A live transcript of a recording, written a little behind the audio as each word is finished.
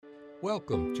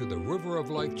Welcome to the River of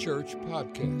Life Church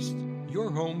podcast, your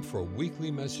home for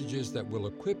weekly messages that will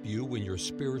equip you in your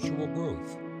spiritual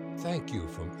growth. Thank you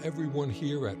from everyone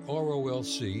here at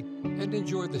ROLC, and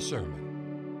enjoy the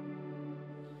sermon.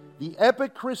 The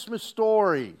epic Christmas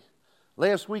story.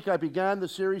 Last week I began the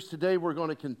series. Today we're going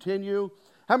to continue.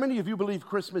 How many of you believe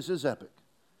Christmas is epic?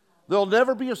 There'll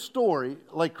never be a story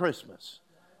like Christmas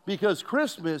because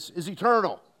Christmas is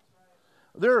eternal.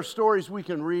 There are stories we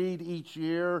can read each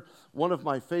year. One of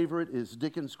my favorite is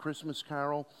Dickens' Christmas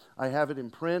Carol. I have it in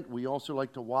print. We also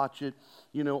like to watch it,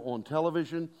 on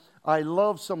television. I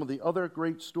love some of the other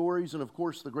great stories, and of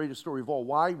course the greatest story of all,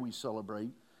 why we celebrate,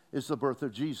 is the birth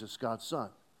of Jesus, God's Son.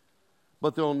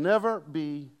 But there'll never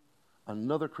be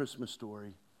another Christmas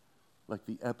story like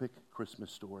the epic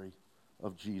Christmas story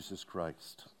of Jesus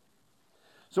Christ.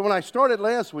 So when I started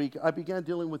last week, I began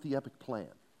dealing with the epic plan.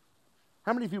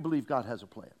 How many of you believe God has a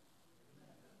plan?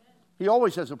 He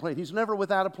always has a plan. He's never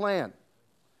without a plan.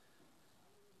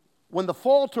 When the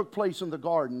fall took place in the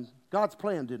garden, God's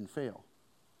plan didn't fail.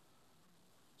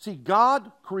 See,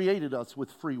 God created us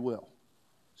with free will.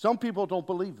 Some people don't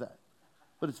believe that,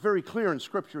 but it's very clear in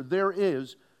Scripture there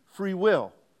is free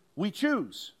will. We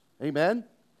choose. Amen?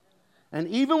 And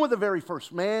even with the very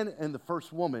first man and the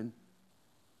first woman,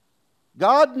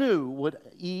 God knew what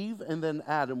Eve and then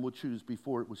Adam would choose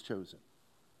before it was chosen.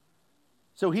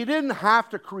 So he didn't have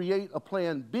to create a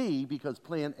plan B because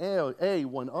plan A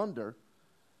went under.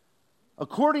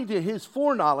 According to his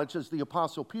foreknowledge, as the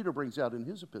Apostle Peter brings out in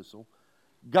his epistle,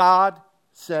 God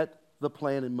set the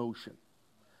plan in motion.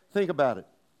 Think about it.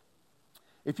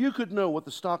 If you could know what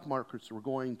the stock markets were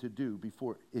going to do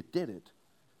before it did it,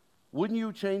 wouldn't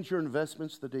you change your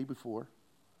investments the day before?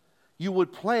 You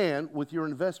would plan with your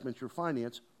investments, your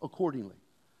finance, accordingly.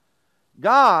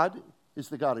 God is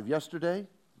the God of yesterday,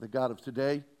 the God of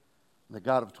today, and the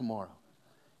God of tomorrow.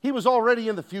 He was already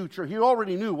in the future. He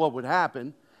already knew what would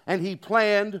happen, and he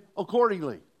planned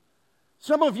accordingly.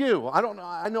 Some of you,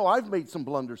 I know I've made some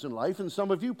blunders in life, and some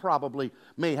of you probably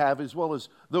may have, as well as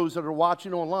those that are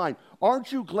watching online.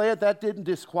 Aren't you glad that didn't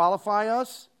disqualify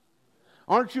us?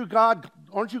 Aren't you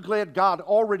glad God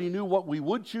already knew what we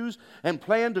would choose and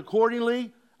planned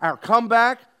accordingly? Our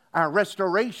comeback, our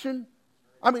restoration.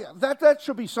 I mean, that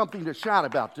should be something to shout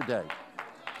about today.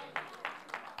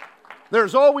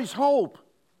 There's always hope.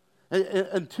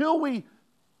 Until we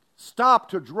stop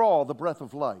to draw the breath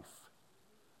of life,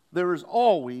 there is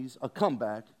always a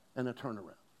comeback and a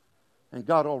turnaround. And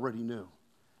God already knew.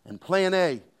 And plan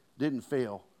A didn't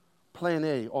fail. Plan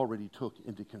A already took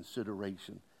into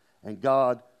consideration. And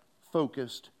God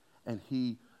focused and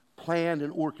he planned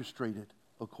and orchestrated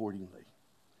accordingly.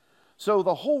 So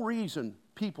the whole reason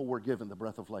people were given the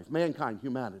breath of life, mankind,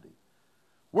 humanity,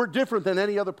 we're different than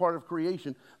any other part of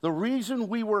creation. The reason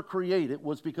we were created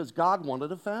was because God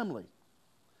wanted a family.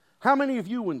 How many of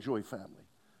you enjoy family?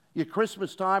 At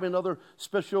Christmas time and other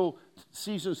special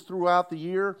seasons throughout the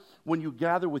year, when you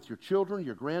gather with your children,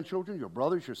 your grandchildren, your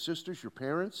brothers, your sisters, your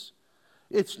parents,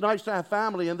 it's nice to have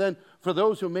family. And then for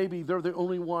those who maybe they're the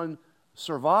only one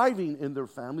surviving in their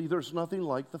family, there's nothing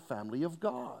like the family of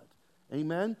God.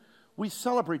 Amen? We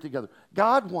celebrate together.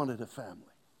 God wanted a family.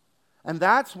 And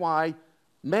that's why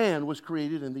man was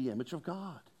created in the image of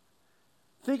God.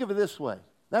 Think of it this way.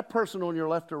 That person on your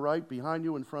left or right, behind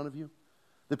you, in front of you,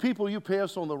 the people you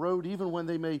pass on the road, even when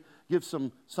they may give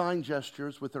some sign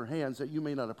gestures with their hands that you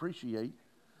may not appreciate,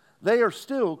 they are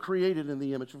still created in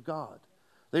the image of God.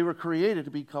 They were created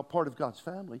to become part of God's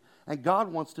family, and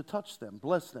God wants to touch them,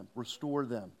 bless them, restore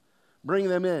them, bring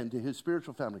them into his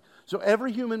spiritual family. So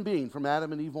every human being from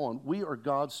Adam and Eve on, we are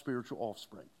God's spiritual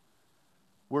offspring.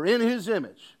 We're in his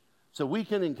image, so we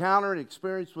can encounter and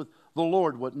experience with the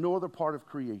Lord what no other part of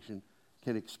creation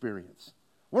can experience.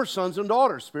 We're sons and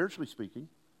daughters, spiritually speaking.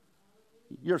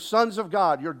 You're sons of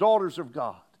God, you're daughters of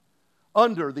God,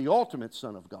 under the ultimate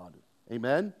Son of God.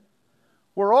 Amen?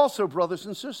 We're also brothers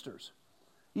and sisters.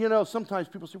 Sometimes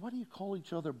people say, why do you call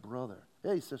each other brother?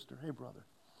 Hey, sister. Hey, brother.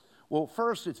 Well,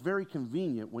 first, it's very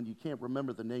convenient when you can't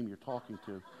remember the name you're talking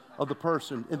to of the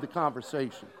person in the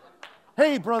conversation.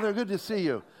 Hey, brother, good to see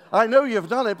you. I know you've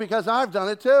done it because I've done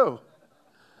it too.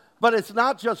 But it's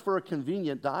not just for a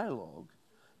convenient dialogue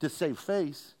to save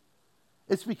face.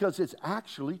 It's because it's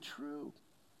actually true.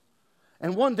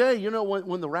 And one day,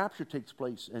 when the rapture takes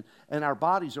place and our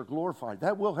bodies are glorified,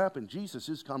 that will happen. Jesus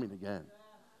is coming again.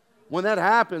 When that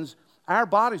happens, our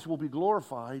bodies will be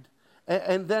glorified.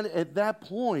 And then at that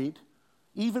point,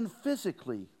 even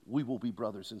physically, we will be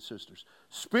brothers and sisters.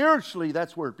 Spiritually,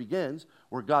 that's where it begins.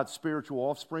 We're God's spiritual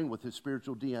offspring with his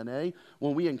spiritual DNA.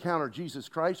 When we encounter Jesus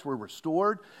Christ, we're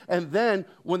restored. And then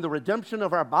when the redemption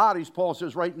of our bodies, Paul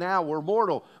says right now we're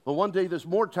mortal. But one day this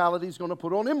mortality is going to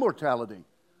put on immortality.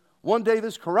 One day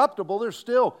this corruptible, there's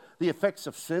still the effects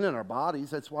of sin in our bodies.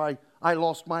 That's why I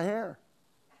lost my hair.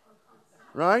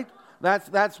 Right?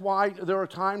 That's why there are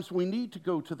times we need to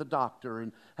go to the doctor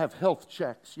and have health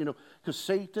checks, because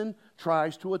Satan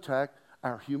tries to attack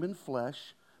our human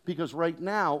flesh, because right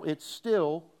now it's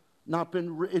still not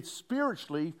been, it's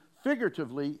spiritually,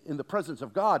 figuratively, in the presence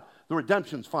of God, the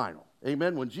redemption's final.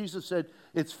 Amen? When Jesus said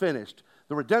it's finished,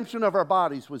 the redemption of our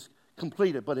bodies was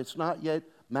completed, but it's not yet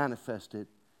manifested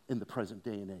in the present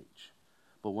day and age.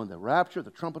 But when the rapture, the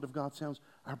trumpet of God sounds,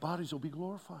 our bodies will be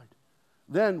glorified.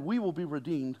 Then we will be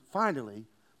redeemed, finally,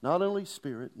 not only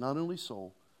spirit, not only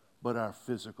soul, but our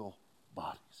physical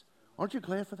bodies. Aren't you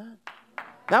glad for that?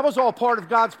 That was all part of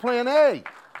God's plan A.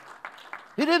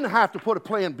 He didn't have to put a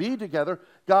plan B together.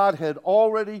 God had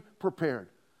already prepared.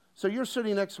 So you're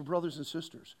sitting next to brothers and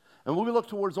sisters. And when we look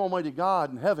towards Almighty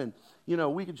God in heaven,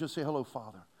 we can just say, hello,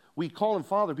 Father. We call him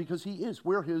Father because he is.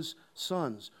 We're his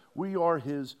sons. We are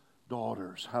his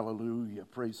daughters. Hallelujah.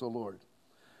 Praise the Lord.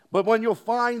 But when you'll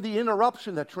find the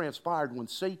interruption that transpired when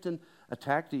Satan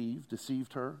attacked Eve,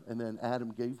 deceived her, and then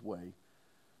Adam gave way,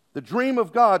 the dream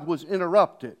of God was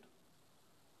interrupted,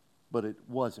 but it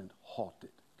wasn't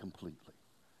halted completely.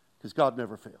 Because God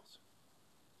never fails.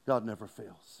 God never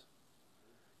fails.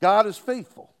 God is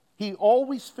faithful. He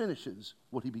always finishes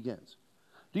what he begins.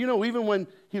 Do you know, even when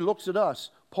he looks at us,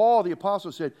 Paul the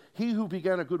apostle said, he who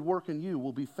began a good work in you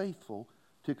will be faithful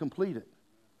to complete it.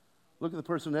 Look at the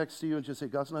person next to you and just say,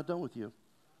 God's not done with you.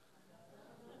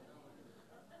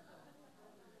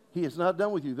 He is not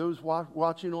done with you. Those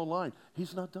watching online,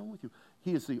 he's not done with you.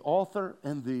 He is the author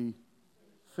and the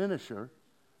finisher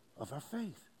of our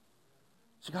faith.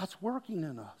 So God's working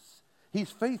in us.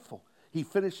 He's faithful. He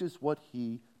finishes what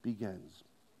he begins.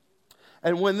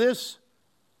 And when this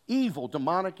evil,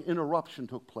 demonic interruption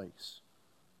took place,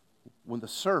 when the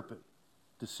serpent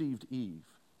deceived Eve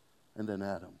and then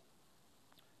Adam,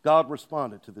 God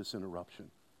responded to this interruption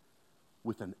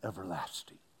with an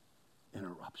everlasting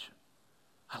interruption.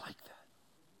 I like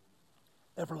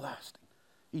that. Everlasting,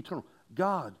 eternal.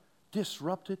 God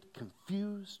disrupted,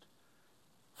 confused,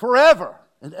 forever,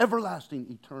 an everlasting,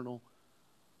 eternal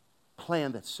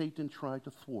plan that Satan tried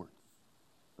to thwart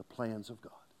the plans of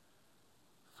God.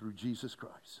 Through Jesus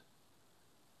Christ,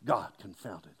 God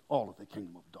confounded all of the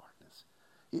kingdom of darkness.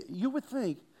 You would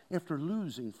think, after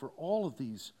losing for all of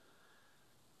these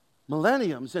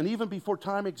millenniums, and even before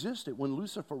time existed, when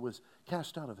Lucifer was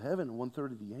cast out of heaven and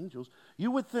 1/3 of the angels,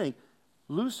 you would think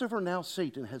Lucifer, now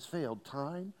Satan, has failed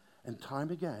time and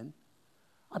time again.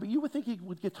 You would think he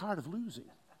would get tired of losing.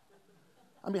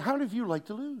 How many of you like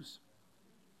to lose?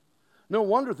 No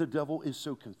wonder the devil is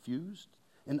so confused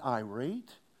and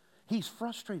irate. He's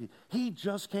frustrated. He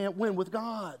just can't win with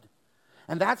God.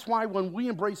 And that's why when we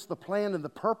embrace the plan and the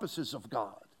purposes of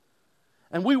God,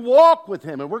 and we walk with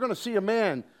him, and we're going to see a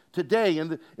man today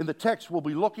in the text we'll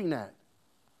be looking at,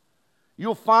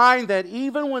 you'll find that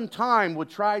even when time would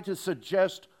try to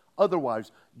suggest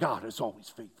otherwise, God is always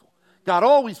faithful. God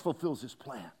always fulfills his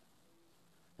plan.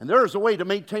 And there is a way to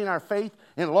maintain our faith,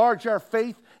 enlarge our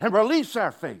faith, and release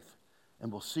our faith.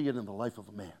 And we'll see it in the life of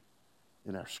a man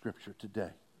in our scripture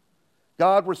today.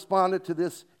 God responded to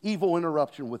this evil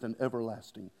interruption with an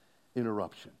everlasting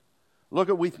interruption. Look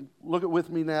at with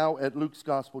me now at Luke's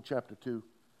Gospel, chapter 2.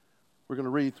 We're going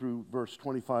to read through verse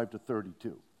 25 to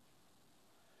 32.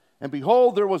 And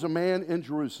behold, there was a man in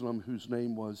Jerusalem whose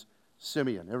name was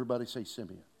Simeon. Everybody say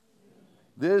Simeon.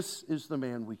 This is the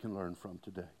man we can learn from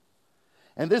today.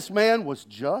 And this man was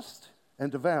just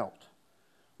and devout,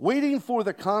 waiting for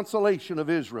the consolation of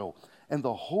Israel. And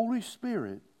the Holy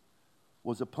Spirit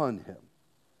was upon him.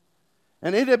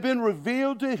 And it had been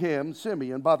revealed to him,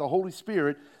 Simeon, by the Holy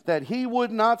Spirit, that he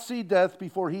would not see death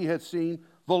before he had seen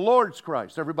the Lord's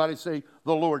Christ. Everybody say,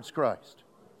 the Lord's Christ.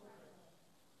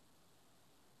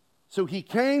 So he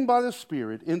came by the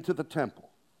Spirit into the temple,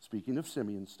 speaking of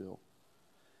Simeon still.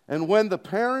 And when the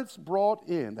parents brought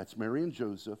in, that's Mary and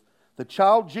Joseph, the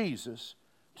child Jesus,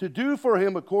 to do for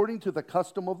him according to the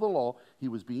custom of the law, he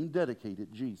was being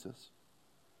dedicated, Jesus.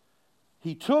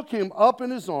 He took him up in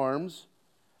his arms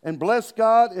and blessed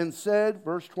God and said,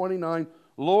 verse 29,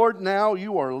 Lord, now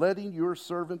you are letting your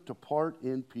servant depart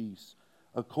in peace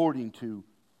according to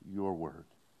your word.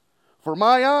 For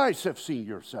my eyes have seen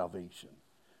your salvation,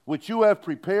 which you have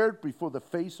prepared before the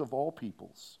face of all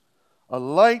peoples, a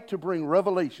light to bring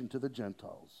revelation to the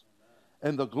Gentiles,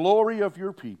 and the glory of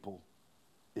your people,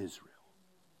 Israel.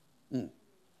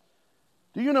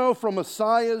 Do you know from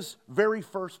Messiah's very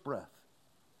first breath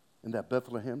in that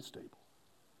Bethlehem stable,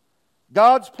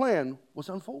 God's plan was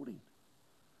unfolding.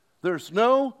 There's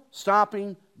no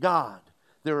stopping God.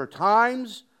 There are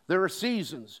times, there are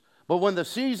seasons, but when the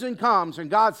season comes and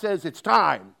God says it's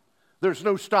time, there's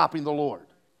no stopping the Lord.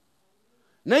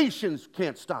 Nations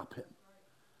can't stop him.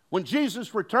 When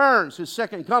Jesus returns, his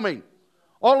second coming,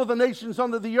 all of the nations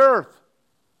under the earth,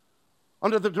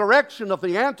 under the direction of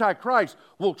the Antichrist,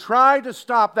 will try to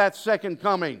stop that second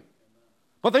coming.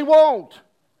 But they won't.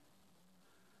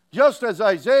 Just as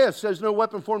Isaiah says, no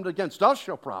weapon formed against us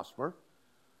shall prosper.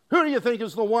 Who do you think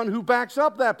is the one who backs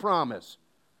up that promise?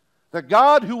 The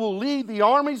God who will lead the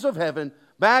armies of heaven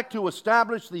back to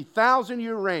establish the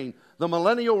 1,000-year reign, the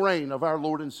millennial reign of our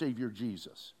Lord and Savior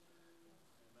Jesus.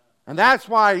 And that's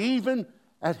why even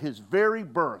at his very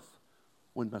birth,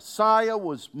 when Messiah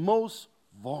was most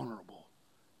vulnerable,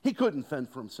 he couldn't fend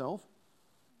for himself.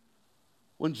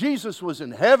 When Jesus was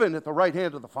in heaven at the right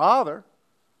hand of the Father,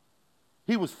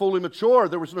 he was fully mature.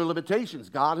 There was no limitations.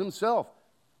 God himself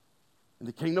in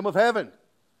the kingdom of heaven.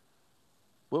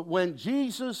 But when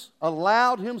Jesus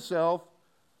allowed himself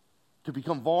to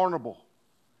become vulnerable,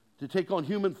 to take on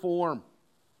human form,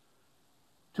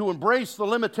 to embrace the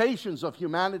limitations of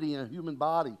humanity and a human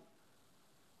body,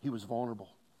 he was vulnerable.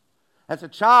 As a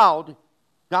child,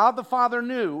 God the Father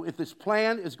knew if this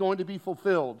plan is going to be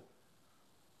fulfilled,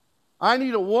 I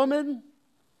need a woman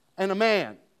and a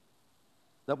man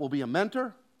that will be a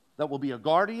mentor, that will be a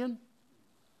guardian,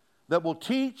 that will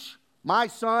teach my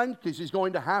son, because he's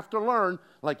going to have to learn,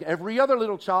 like every other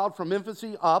little child from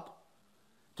infancy up,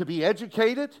 to be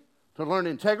educated, to learn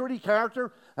integrity,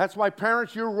 character. That's why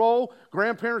parents, your role,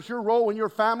 grandparents, your role in your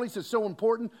families is so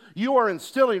important. You are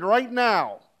instilling right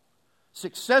now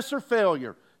success or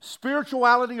failure,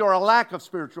 spirituality or a lack of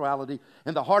spirituality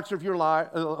in the hearts of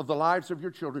of the lives of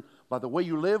your children by the way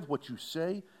you live, what you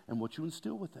say, and what you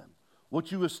instill with them,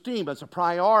 what you esteem as a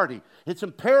priority. It's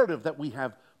imperative that we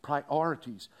have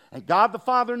priorities. And God the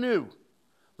Father knew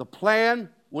the plan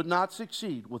would not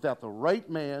succeed without the right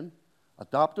man,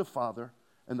 adoptive father,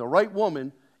 and the right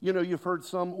woman. You know, you've heard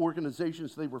some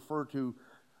organizations, they refer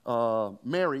to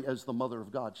Mary as the mother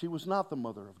of God. She was not the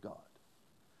mother of God.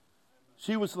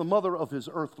 She was the mother of his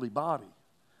earthly body,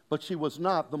 but she was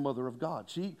not the mother of God.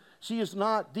 She is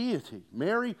not deity.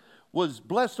 Mary was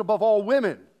blessed above all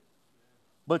women,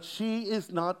 but she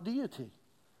is not deity.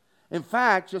 In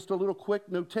fact, just a little quick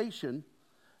notation,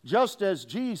 just as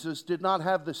Jesus did not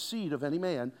have the seed of any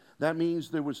man, that means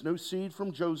there was no seed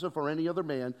from Joseph or any other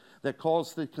man that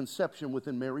caused the conception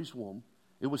within Mary's womb.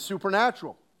 It was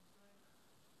supernatural.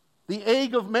 The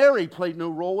egg of Mary played no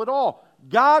role at all.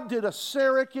 God did a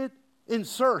surrogate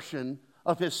insertion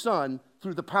of his son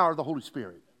through the power of the Holy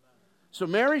Spirit. So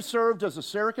Mary served as a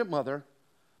surrogate mother,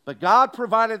 but God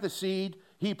provided the seed,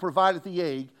 he provided the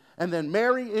egg, and then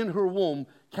Mary in her womb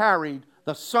carried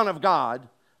the Son of God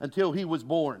until he was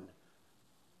born.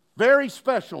 Very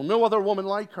special, no other woman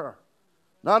like her.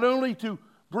 Not only to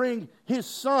bring his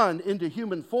son into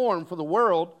human form for the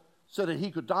world so that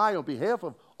he could die on behalf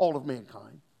of all of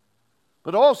mankind,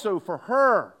 but also for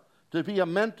her to be a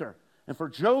mentor, and for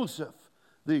Joseph,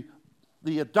 the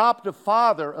adoptive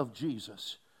father of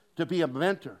Jesus, to be a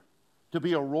mentor, to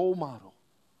be a role model.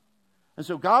 And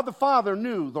so God the Father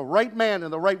knew the right man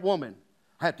and the right woman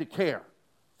had to care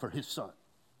for his son.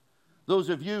 Those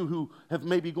of you who have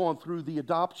maybe gone through the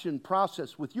adoption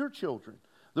process with your children,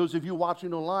 those of you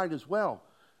watching online as well,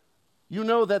 you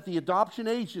know that the adoption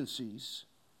agencies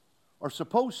are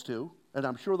supposed to, and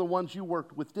I'm sure the ones you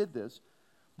worked with did this,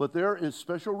 but there is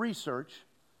special research,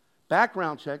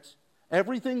 background checks,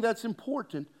 everything that's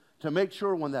important to make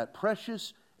sure when that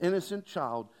precious, innocent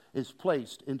child is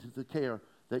placed into the care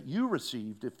that you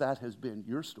received, if that has been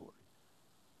your story,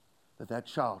 that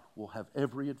child will have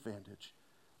every advantage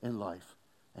in life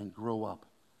and grow up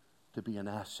to be an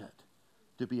asset,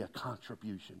 to be a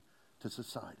contribution to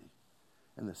society.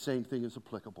 And the same thing is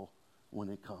applicable when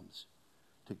it comes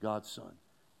to God's Son.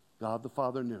 God the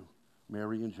Father knew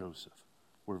Mary and Joseph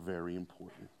were very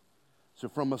important. So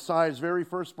from Messiah's very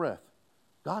first breath,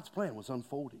 God's plan was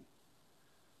unfolding.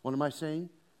 What am I saying?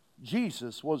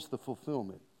 Jesus was the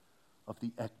fulfillment of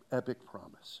the epic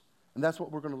promise. And that's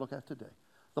what we're going to look at today.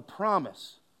 The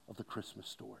promise of the Christmas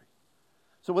story.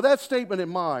 So with that statement in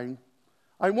mind,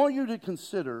 I want you to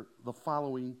consider the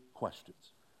following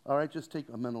questions. All right, just take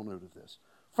a mental note of this.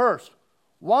 First,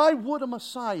 why would a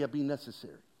Messiah be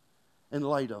necessary in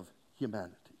light of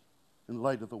humanity, in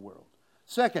light of the world?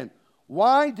 Second,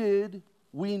 why did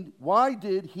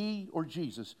he or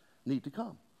Jesus need to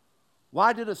come?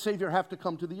 Why did a Savior have to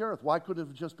come to the earth? Why couldn't it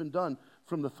have just been done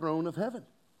from the throne of heaven?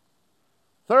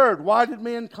 Third, why did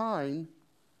mankind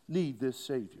need this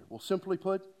Savior? Well, simply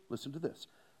put, listen to this.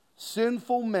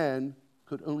 Sinful men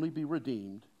could only be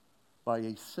redeemed by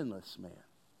a sinless man.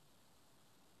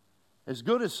 As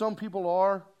good as some people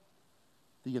are,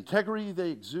 the integrity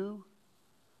they exude,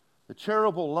 the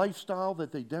charitable lifestyle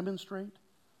that they demonstrate,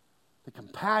 the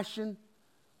compassion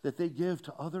that they give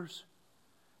to others,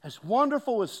 as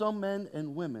wonderful as some men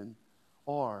and women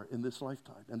are in this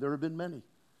lifetime, and there have been many,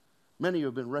 many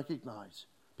have been recognized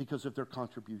because of their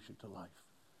contribution to life.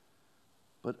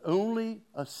 But only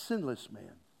a sinless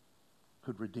man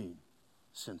could redeem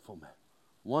sinful men.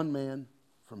 One man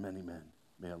for many men,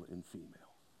 male and female.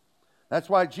 That's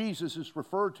why Jesus is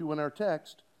referred to in our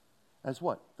text as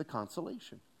what? The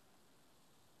consolation.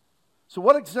 So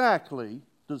what exactly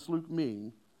does Luke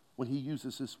mean when he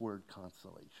uses this word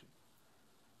consolation?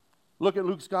 Look at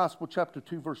Luke's Gospel, chapter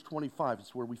 2, verse 25.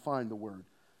 It's where we find the word.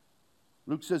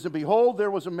 Luke says, "And behold,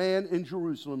 there was a man in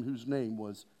Jerusalem whose name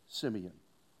was Simeon.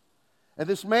 And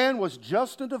this man was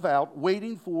just and devout,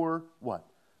 waiting for what?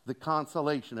 The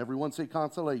consolation." Everyone say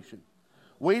consolation.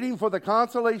 Waiting for the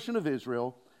consolation of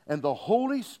Israel, and the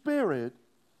Holy Spirit,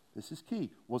 this is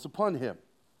key, was upon him.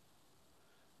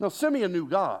 Now, Simeon knew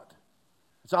God.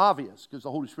 It's obvious because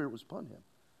the Holy Spirit was upon him.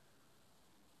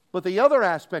 But the other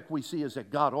aspect we see is that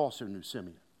God also knew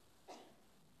Simeon.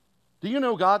 Do you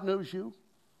know God knows you?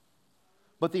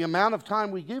 But the amount of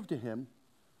time we give to him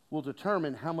will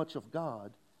determine how much of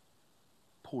God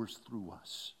pours through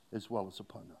us as well as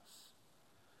upon us.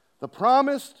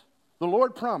 The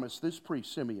Lord promised this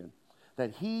priest, Simeon,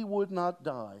 that he would not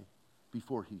die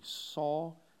before he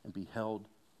saw and beheld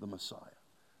the Messiah.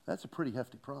 That's a pretty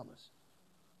hefty promise.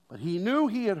 But he knew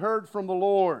he had heard from the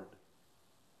Lord.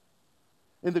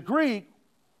 In the Greek,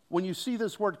 when you see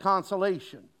this word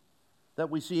consolation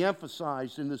that we see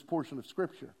emphasized in this portion of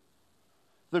Scripture,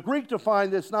 the Greek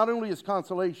defined this not only as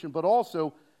consolation, but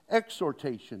also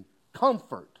exhortation,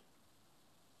 comfort,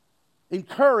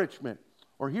 encouragement,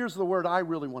 or here's the word I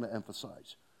really want to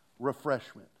emphasize,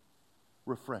 refreshment.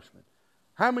 Refreshment.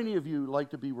 How many of you like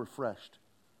to be refreshed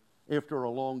after a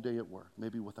long day at work?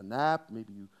 Maybe with a nap,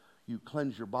 maybe you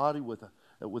cleanse your body with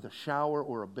a shower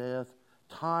or a bath.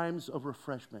 Times of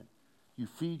refreshment. You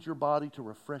feed your body to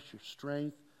refresh your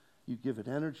strength. You give it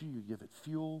energy, you give it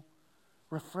fuel.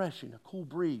 Refreshing, a cool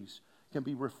breeze can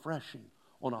be refreshing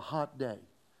on a hot day.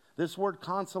 This word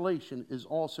consolation is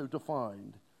also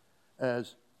defined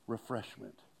as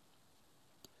refreshment.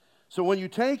 So when you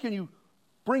take and you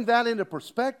bring that into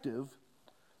perspective,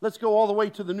 let's go all the way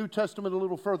to the New Testament a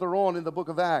little further on in the book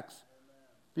of Acts.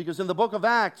 Because in the book of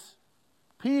Acts,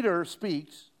 Peter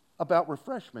speaks about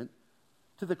refreshment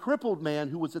to the crippled man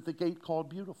who was at the gate called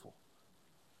Beautiful.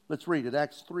 Let's read it,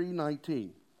 Acts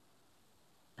 3:19.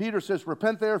 Peter says,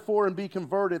 "Repent therefore and be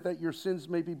converted, that your sins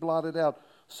may be blotted out,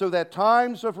 so that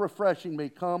times of refreshing may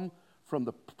come from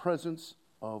the presence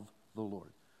of the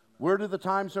Lord." Where do the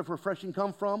times of refreshing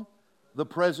come from? The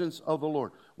presence of the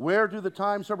Lord. Where do the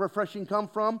times of refreshing come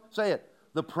from? Say it.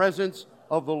 The presence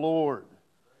of the Lord.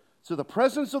 So the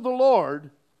presence of the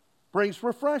Lord brings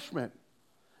refreshment.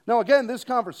 Now again, this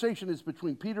conversation is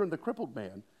between Peter and the crippled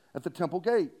man at the temple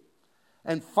gate.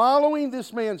 And following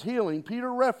this man's healing,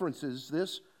 Peter references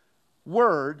this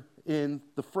word in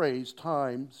the phrase,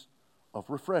 times of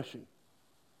refreshing.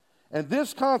 And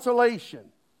this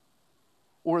consolation,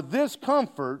 or this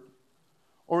comfort,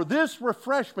 or this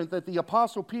refreshment that the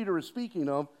Apostle Peter is speaking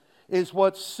of, is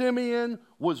what Simeon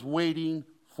was waiting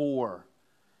for.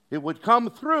 It would come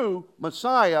through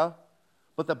Messiah,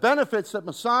 but the benefits that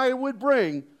Messiah would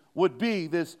bring would be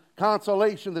this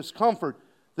consolation, this comfort,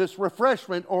 this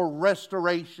refreshment or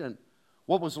restoration.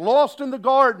 What was lost in the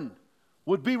garden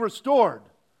would be restored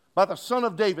by the Son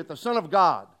of David, the Son of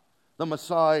God, the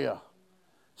Messiah.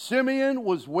 Simeon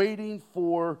was waiting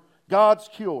for God's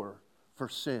cure for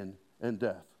sin and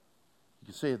death. You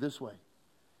can say it this way.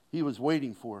 He was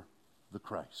waiting for the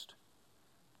Christ,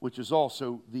 which is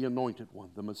also the anointed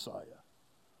one, the Messiah.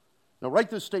 Now write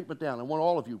this statement down. I want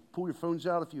all of you, pull your phones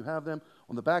out if you have them.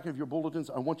 On the back of your bulletins,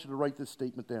 I want you to write this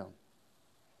statement down.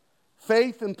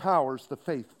 Faith empowers the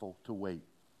faithful to wait.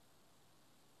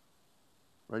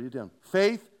 Write it down.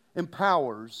 Faith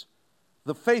empowers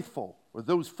the faithful, or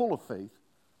those full of faith,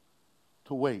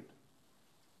 to wait.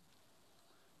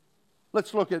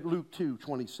 Let's look at Luke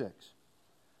 2:26.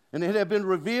 "And it had been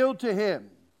revealed to him,"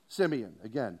 Simeon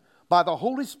again, "by the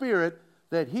Holy Spirit,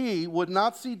 that he would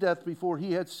not see death before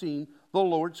he had seen the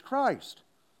Lord's Christ."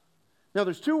 Now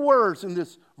there's two words in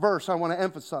this verse I want to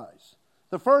emphasize.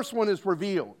 The first one is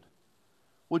revealed.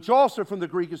 which also from the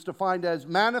Greek is defined as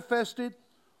manifested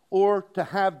or to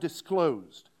have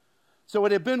disclosed. So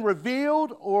it had been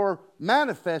revealed or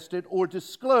manifested or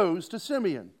disclosed to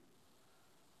Simeon.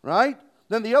 Right?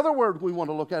 Then the other word we want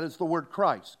to look at is the word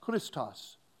Christ,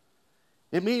 Christos.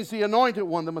 It means the anointed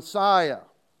one, the Messiah.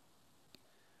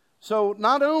 So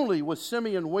not only was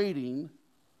Simeon waiting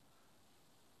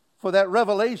for that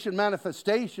revelation,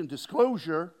 manifestation,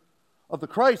 disclosure of the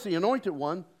Christ, the anointed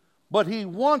one, but he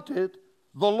wanted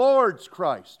the Lord's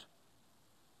Christ.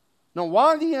 Now,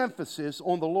 why the emphasis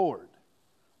on the Lord?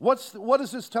 What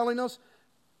is this telling us?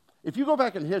 If you go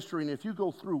back in history and if you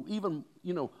go through even,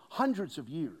 hundreds of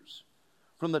years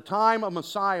from the time a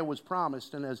Messiah was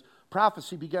promised and as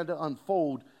prophecy began to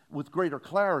unfold with greater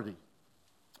clarity,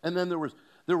 and then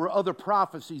there were other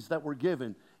prophecies that were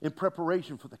given in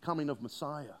preparation for the coming of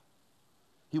Messiah.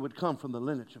 He would come from the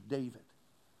lineage of David.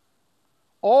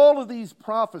 All of these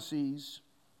prophecies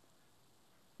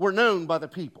were known by the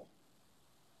people.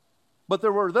 But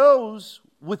there were those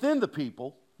within the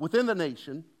people, within the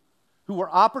nation, who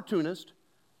were opportunists,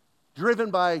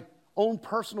 driven by own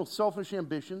personal selfish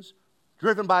ambitions,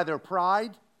 driven by their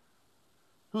pride,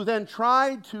 who then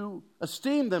tried to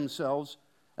esteem themselves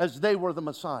as they were the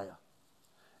Messiah.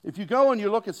 If you go and you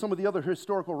look at some of the other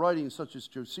historical writings, such as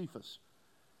Josephus,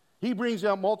 he brings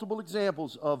out multiple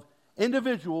examples of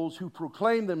individuals who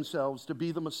proclaimed themselves to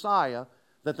be the Messiah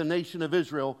that the nation of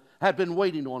Israel had been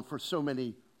waiting on for so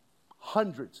many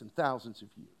hundreds and thousands of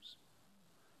years.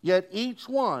 Yet each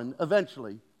one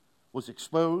eventually was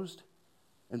exposed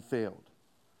and failed.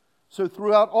 So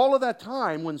throughout all of that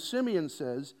time, when Simeon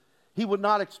says he would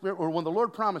not experience, or when the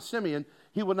Lord promised Simeon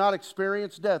he would not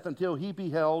experience death until he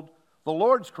beheld the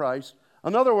Lord's Christ,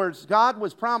 in other words, God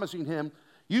was promising him,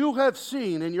 you have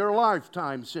seen in your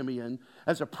lifetime, Simeon,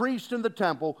 as a priest in the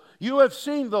temple, you have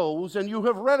seen those and you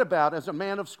have read about as a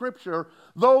man of Scripture,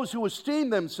 those who esteem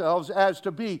themselves as to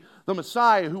be the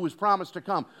Messiah who was promised to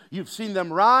come. You've seen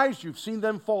them rise, you've seen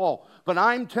them fall. But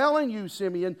I'm telling you,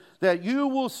 Simeon, that you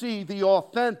will see the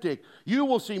authentic. You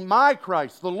will see my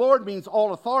Christ. The Lord means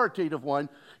all authoritative one.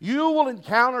 You will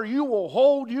encounter, you will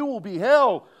hold, you will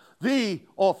beheld the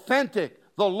authentic,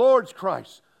 the Lord's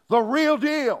Christ, the real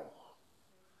deal.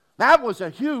 That was a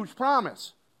huge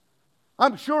promise.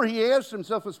 I'm sure he asked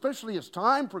himself, especially as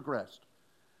time progressed.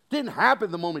 Didn't happen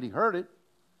the moment he heard it.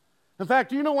 In fact,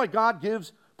 do you know why God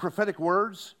gives prophetic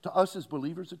words to us as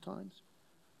believers at times?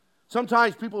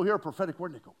 Sometimes people hear a prophetic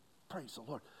word and they go, praise the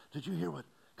Lord. Did you hear what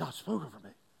God spoke over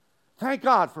me? Thank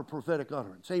God for prophetic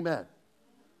utterance. Amen.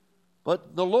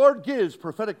 But the Lord gives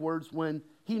prophetic words when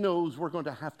he knows we're going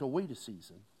to have to wait a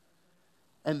season.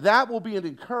 And that will be an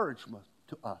encouragement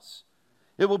to us.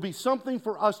 It will be something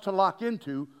for us to lock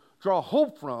into, draw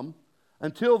hope from,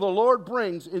 until the Lord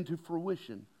brings into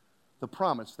fruition the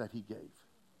promise that he gave.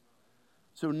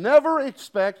 So never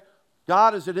expect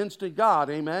God is an instant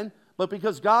God, amen? But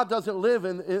because God doesn't live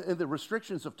in the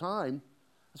restrictions of time,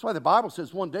 that's why the Bible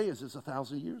says one day is as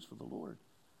 1,000 years for the Lord.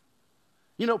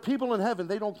 People in heaven,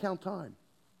 they don't count time.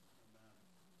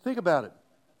 Think about it.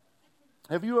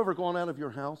 Have you ever gone out of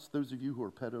your house, those of you who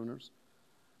are pet owners?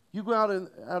 You go out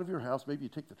of your house, maybe you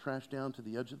take the trash down to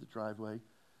the edge of the driveway.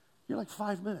 You're like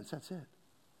 5 minutes, that's it.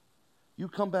 You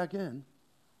come back in,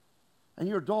 and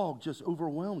your dog just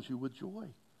overwhelms you with joy.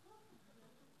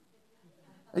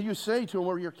 And you say to him,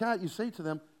 or your cat, you say to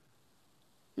them,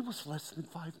 it was less than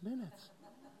 5 minutes.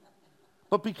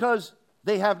 But because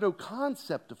they have no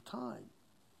concept of time,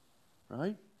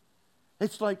 right?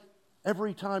 It's like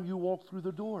every time you walk through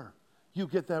the door, you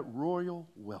get that royal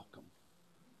welcome.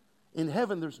 In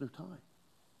heaven, there's no time.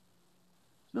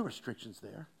 There's no restrictions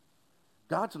there.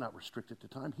 God's not restricted to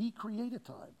time. He created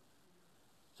time.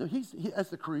 So as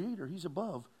the creator, he's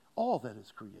above all that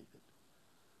is created.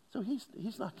 So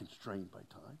he's not constrained by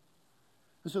time.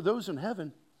 And so those in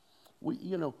heaven, we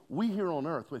here on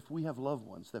earth, if we have loved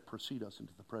ones that precede us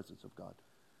into the presence of God,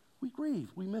 we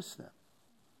grieve, we miss them.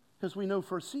 Because we know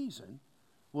for a season,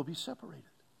 we'll be separated.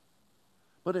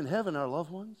 But in heaven, our loved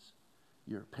ones,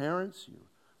 your parents, your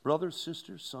brothers,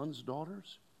 sisters, sons,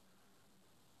 daughters,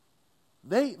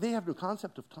 they have no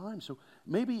concept of time. So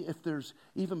maybe if there's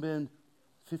even been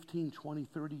 15, 20,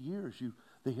 30 years,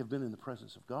 they have been in the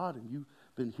presence of God and you've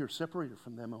been here separated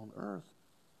from them on earth.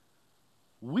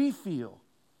 We feel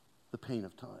the pain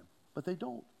of time, but they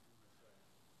don't.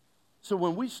 So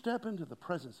when we step into the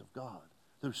presence of God,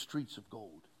 those streets of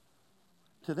gold,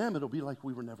 to them it'll be like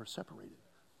we were never separated.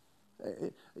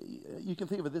 You can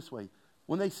think of it this way.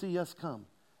 When they see us come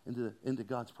into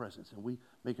God's presence and we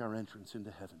make our entrance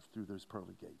into heaven through those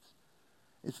pearly gates,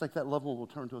 it's like that loved one will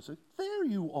turn to us and say, there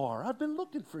you are. I've been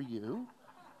looking for you.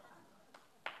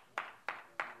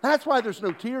 That's why there's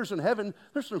no tears in heaven.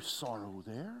 There's no sorrow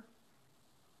there.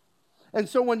 And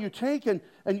so when you take and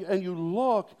you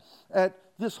look at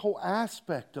this whole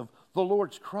aspect of the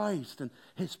Lord's Christ and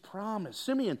his promise,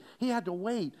 Simeon, he had to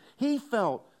wait. He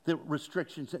felt the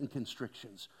restrictions and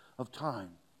constrictions of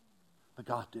time, but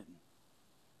God didn't.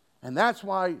 And that's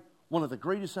why one of the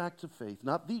greatest acts of faith,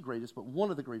 not the greatest, but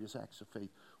one of the greatest acts of faith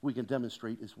we can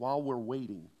demonstrate is while we're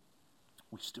waiting,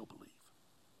 we still believe.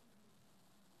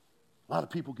 A lot of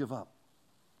people give up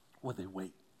when they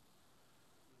wait.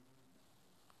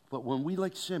 But when we,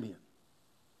 like Simeon,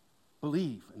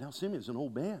 believe, and now Simeon's an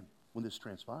old man when this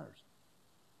transpires.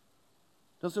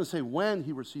 It doesn't say when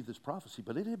he received this prophecy,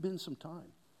 but it had been some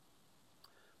time.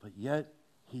 But yet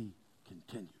he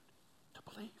continued to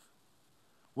believe.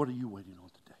 What are you waiting on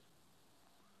today?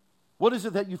 What is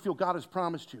it that you feel God has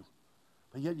promised you,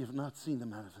 but yet you've not seen the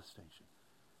manifestation?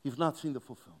 You've not seen the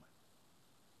fulfillment.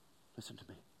 Listen to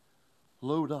me.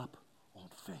 Load up on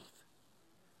faith.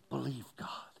 Believe God.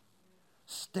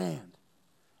 Stand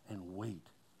and wait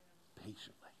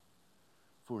patiently.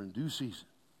 For in due season,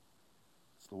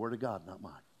 it's the word of God, not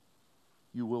mine,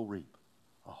 you will reap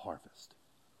a harvest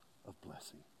of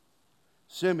blessing.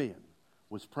 Simeon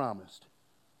was promised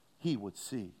he would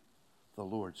see the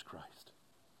Lord's Christ.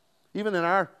 Even in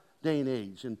our day and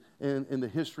age, and in the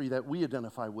history that we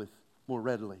identify with more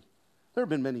readily, there have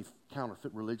been many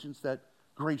counterfeit religions that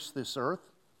grace this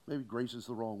earth. Maybe grace is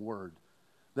the wrong word.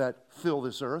 That fill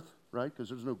this earth, right? Because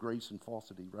there's no grace in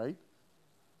falsity, right?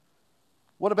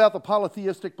 What about the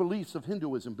polytheistic beliefs of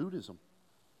Hinduism, Buddhism?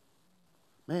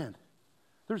 Man,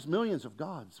 there's millions of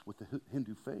gods with the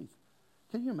Hindu faith.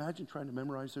 Can you imagine trying to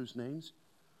memorize those names?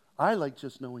 I like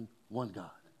just knowing one God.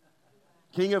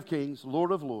 King of kings,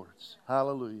 Lord of lords.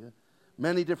 Hallelujah.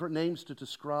 Many different names to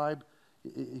describe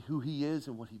who he is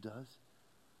and what he does.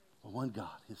 But one God,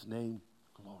 his name,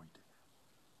 glory to him.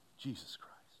 Jesus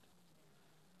Christ.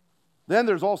 Then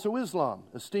there's also Islam,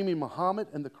 esteeming Muhammad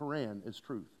and the Quran as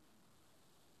truth.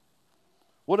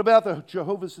 What about the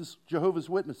Jehovah's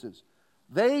Witnesses?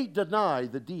 They deny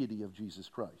the deity of Jesus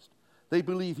Christ. They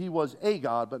believe he was a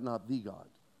God, but not the God.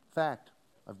 Fact.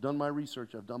 I've done my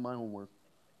research. I've done my homework.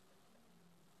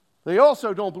 They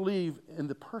also don't believe in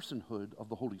the personhood of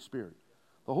the Holy Spirit.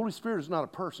 The Holy Spirit is not a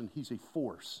person. He's a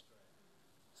force.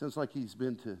 Sounds like he's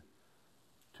been to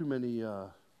too many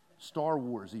Star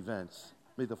Wars events.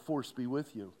 May the force be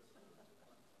with you.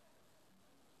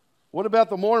 What about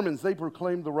the Mormons? They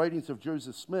proclaim the writings of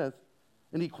Joseph Smith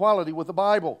in equality with the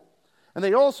Bible. And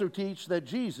they also teach that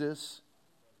Jesus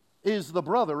is the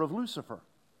brother of Lucifer.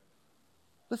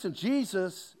 Listen,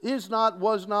 Jesus is not,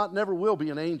 was not, never will be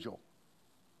an angel.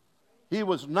 He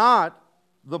was not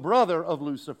the brother of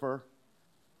Lucifer.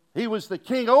 He was the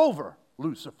king over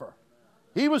Lucifer.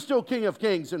 He was still King of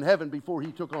Kings in heaven before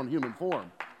he took on human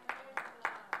form.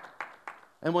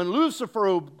 And when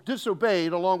Lucifer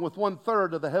disobeyed, along with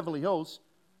 1/3 of the heavenly hosts,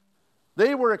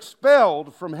 they were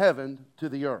expelled from heaven to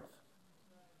the earth.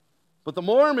 But the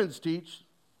Mormons teach,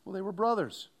 well, they were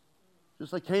brothers,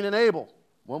 just like Cain and Abel.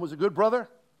 One was a good brother,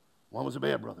 one was a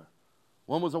bad brother.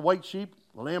 One was a white sheep,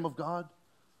 the Lamb of God.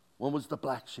 One was the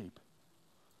black sheep.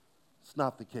 It's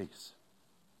not the case.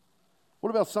 What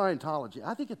about Scientology?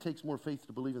 I think it takes more faith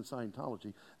to believe in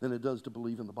Scientology than it does to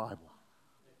believe in the Bible.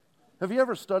 Have you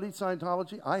ever studied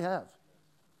Scientology? I have.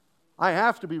 I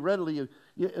have to be readily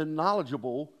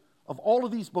knowledgeable of all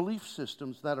of these belief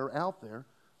systems that are out there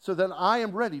so that I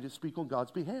am ready to speak on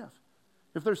God's behalf.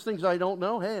 If there's things I don't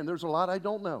know, hey, and there's a lot I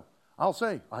don't know, I'll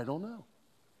say, I don't know.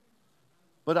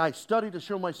 But I study to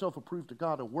show myself approved to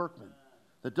God, a workman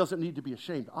that doesn't need to be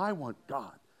ashamed. I want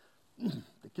God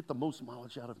to get the most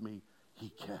mileage out of me he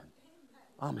can.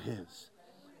 I'm his.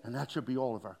 And that should be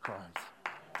all of our cries.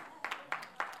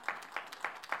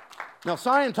 Now,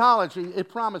 Scientology, it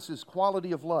promises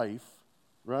quality of life,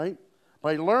 right?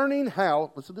 By learning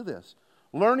how, listen to this,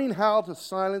 learning how to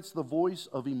silence the voice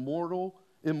of immortal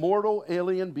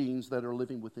alien beings that are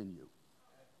living within you.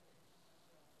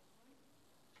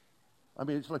 I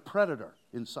mean, it's like Predator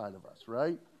inside of us,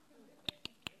 right?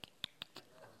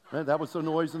 Man, that was the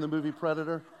noise in the movie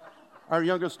Predator. Our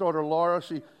youngest daughter, Laura,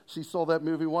 she saw that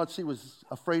movie once. She was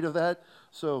afraid of that.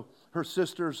 So her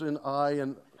sisters and I,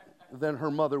 and then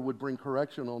her mother would bring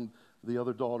correction on the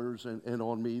other daughters and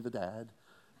on me, the dad.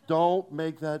 Don't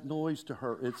make that noise to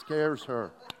her. It scares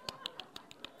her.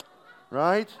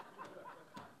 Right?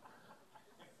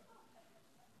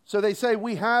 So they say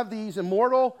we have these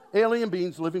immortal alien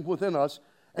beings living within us.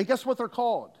 And guess what they're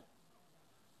called?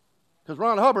 Because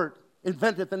Ron Hubbard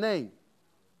invented the name.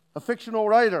 A fictional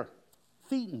writer.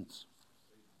 Thetans.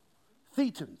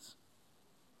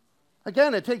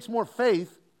 Again, it takes more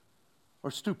faith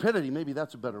or stupidity, maybe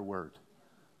that's a better word,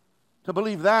 to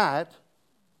believe that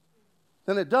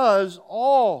than it does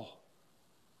all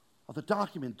of the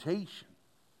documentation,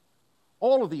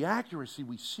 all of the accuracy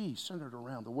we see centered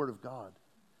around the Word of God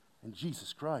and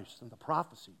Jesus Christ and the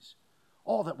prophecies,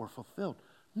 all that were fulfilled.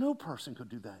 No person could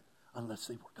do that unless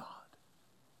they were God.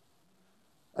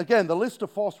 Again, the list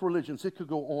of false religions, it could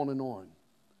go on and on.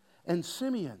 And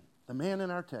Simeon, the man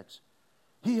in our text,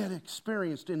 he had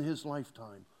experienced in his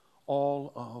lifetime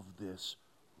all of this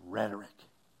rhetoric.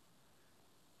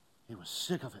 He was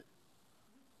sick of it.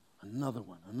 Another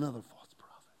one, another false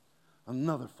prophet,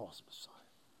 another false Messiah.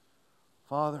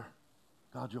 Father,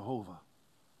 God Jehovah,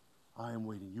 I am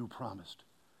waiting. You promised.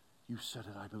 You said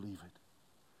it, I believe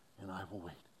it. And I will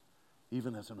wait.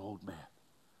 Even as an old man,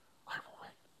 I will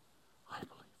wait. I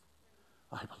believe.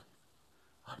 I believe.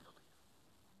 I believe.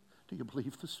 Do you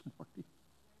believe this morning?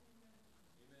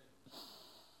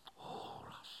 Oh,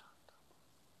 Rashanda.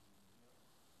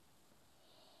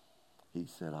 He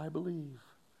said, I believe.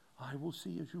 I will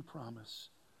see as you promise,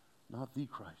 not the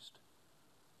Christ,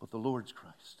 but the Lord's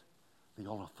Christ, the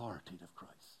all-authoritative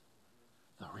Christ,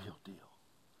 the real deal.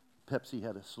 Pepsi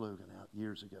had a slogan out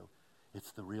years ago,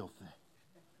 it's the real thing.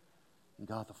 And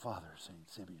God the Father is saying,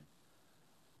 Simeon,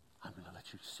 I'm going to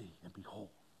let you see and behold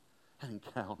and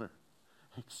encounter,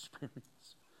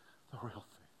 experience the real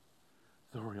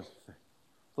thing,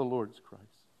 the Lord's Christ.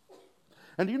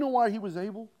 And do you know why he was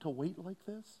able to wait like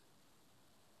this?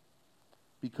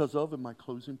 Because of, in my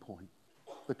closing point,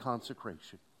 the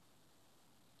consecration.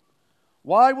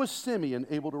 Why was Simeon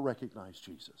able to recognize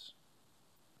Jesus?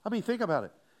 I mean, think about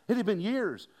it. It had been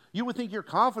years. You would think your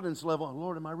confidence level, oh,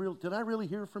 Lord, did I really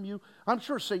hear from you? I'm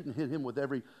sure Satan hit him with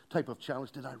every type of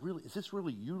challenge. Is this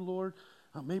really you, Lord?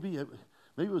 Maybe it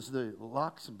was the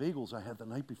lox and bagels I had the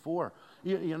night before.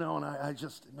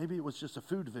 And maybe it was just a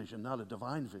food vision, not a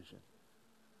divine vision.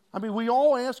 I mean, we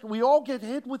all get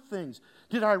hit with things.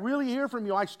 Did I really hear from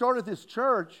you? I started this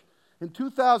church in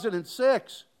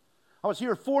 2006. I was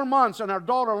here 4 months and our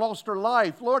daughter lost her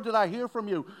life. Lord, did I hear from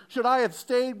you? Should I have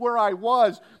stayed where I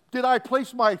was? Did I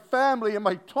place my family and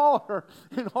my daughter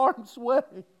in harm's way?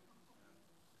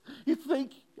 You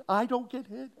think I don't get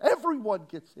hit? Everyone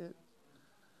gets hit.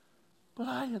 But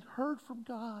I had heard from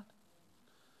God.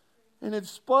 And in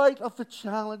spite of the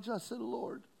challenge, I said,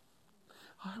 Lord,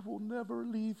 I will never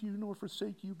leave you nor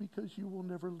forsake you because you will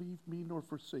never leave me nor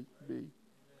forsake me.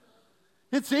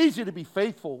 It's easy to be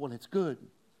faithful when it's good.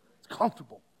 It's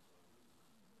comfortable.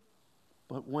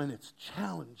 But when it's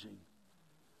challenging,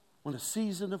 when a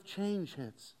season of change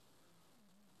hits,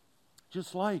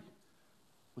 just like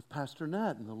with Pastor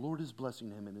Nat, and the Lord is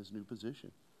blessing him in his new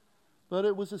position. But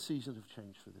it was a season of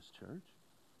change for this church.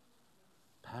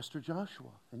 Pastor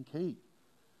Joshua and Kate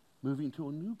moving to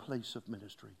a new place of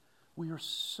ministry. We are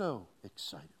so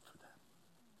excited for them.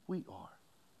 We are.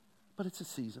 But it's a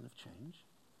season of change.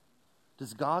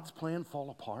 Does God's plan fall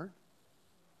apart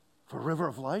for River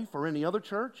of Life or any other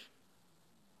church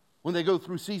when they go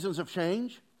through seasons of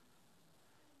change?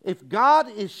 If God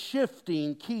is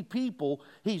shifting key people,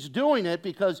 He's doing it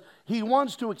because He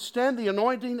wants to extend the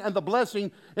anointing and the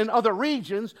blessing in other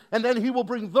regions, and then He will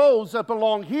bring those that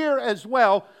belong here as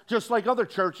well, just like other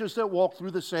churches that walk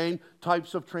through the same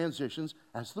types of transitions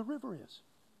as the river is.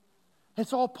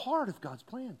 It's all part of God's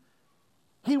plan.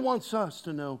 He wants us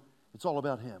to know it's all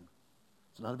about Him.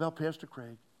 It's not about Pastor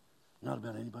Craig, not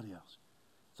about anybody else.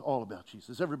 It's all about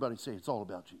Jesus. Everybody say it's all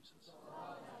about Jesus.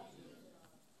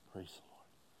 Praise the Lord.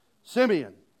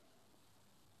 Simeon,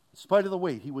 in spite of the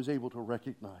weight, he was able to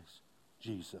recognize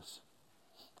Jesus.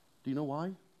 Do you know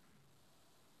why?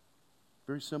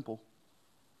 Very simple.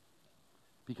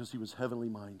 Because he was heavenly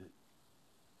minded.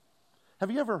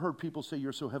 Have you ever heard people say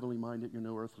you're so heavenly minded you're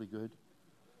no earthly good?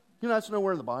 You know, that's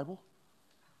nowhere in the Bible.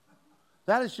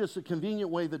 That is just a convenient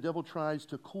way the devil tries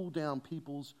to cool down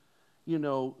people's,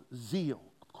 zeal.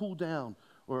 Cool down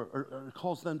or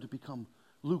cause them to become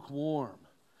lukewarm.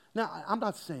 Now, I'm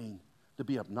not saying to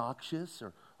be obnoxious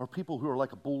or people who are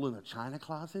like a bull in a china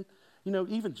closet.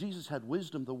 Even Jesus had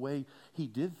wisdom the way he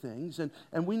did things, and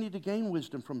we need to gain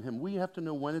wisdom from him. We have to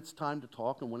know when it's time to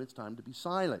talk and when it's time to be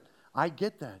silent. I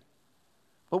get that.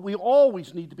 But we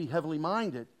always need to be heavenly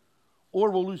minded,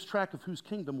 or we'll lose track of whose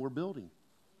kingdom we're building.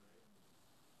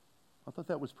 I thought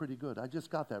that was pretty good. I just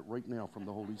got that right now from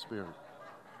the Holy Spirit.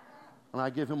 And I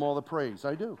give him all the praise.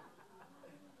 I do.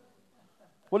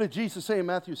 What did Jesus say in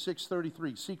Matthew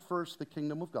 6:33? Seek first the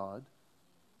kingdom of God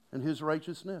and his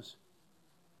righteousness.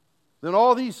 Then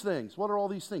all these things, what are all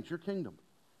these things? Your kingdom.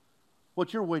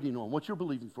 What you're waiting on, what you're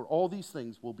believing for, all these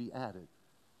things will be added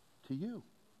to you.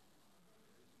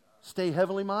 Stay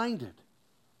heavenly minded.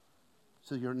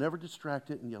 So you're never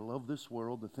distracted and you love this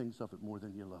world, the things of it, more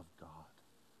than you love God.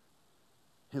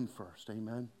 Him first.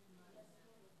 Amen?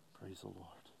 Praise the Lord.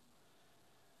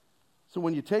 So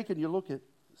when you take and you look at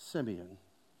Simeon,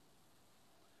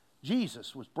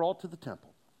 Jesus was brought to the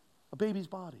temple, a baby's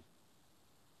body.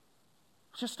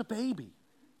 Just a baby.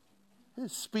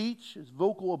 His speech, his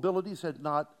vocal abilities had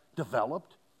not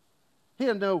developed. He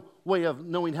had no way of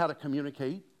knowing how to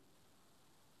communicate.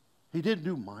 He didn't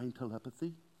do mind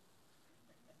telepathy.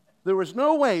 There was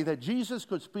no way that Jesus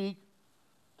could speak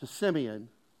to Simeon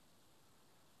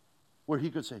where he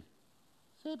could say,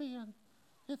 Simeon,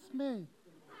 it's me.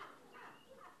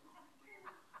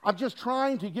 I'm just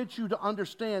trying to get you to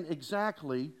understand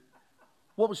exactly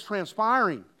what was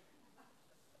transpiring.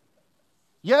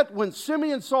 Yet when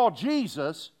Simeon saw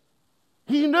Jesus,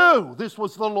 he knew this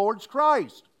was the Lord's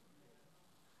Christ.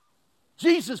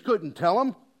 Jesus couldn't tell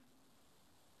him.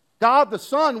 God the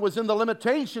Son was in the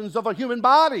limitations of a human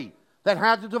body that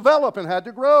had to develop and had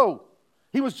to grow.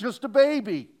 He was just a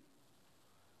baby.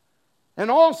 And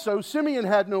also, Simeon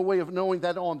had no way of knowing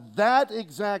that on that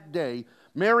exact day,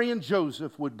 Mary and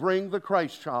Joseph would bring the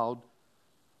Christ child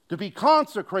to be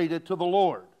consecrated to the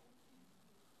Lord.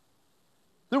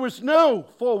 There was no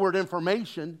forward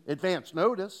information, advance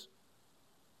notice.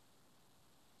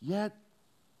 Yet,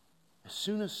 as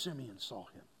soon as Simeon saw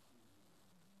him,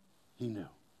 he knew.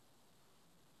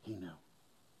 He knew.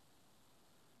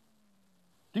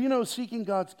 Do you know, seeking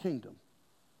God's kingdom,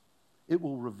 it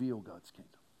will reveal God's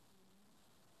kingdom.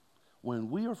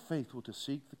 When we are faithful to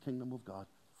seek the kingdom of God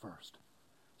first,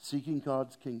 seeking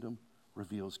God's kingdom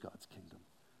reveals God's kingdom.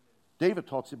 David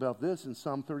talks about this in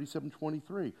Psalm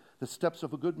 37:23. The steps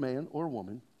of a good man or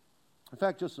woman. In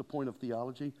fact, just a point of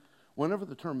theology, whenever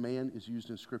the term man is used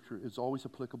in Scripture, it's always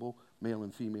applicable, male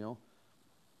and female.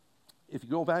 If you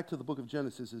go back to the book of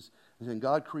Genesis, it's saying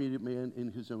God created man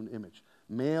in his own image.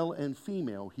 Male and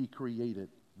female, he created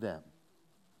them.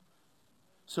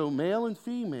 So male and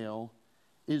female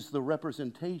is the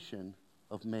representation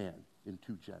of man in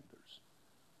two genders.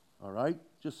 All right?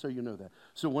 Just so you know that.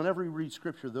 So whenever you read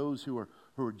Scripture, those who are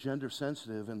gender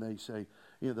sensitive and they say,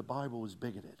 the Bible is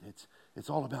bigoted. It's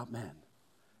all about men.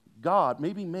 God,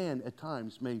 maybe man at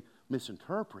times may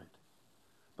misinterpret,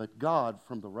 but God,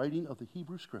 from the writing of the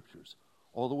Hebrew Scriptures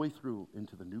all the way through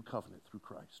into the New Covenant through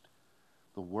Christ,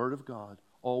 the Word of God,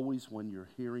 always when you're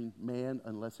hearing man,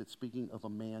 unless it's speaking of a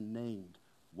man named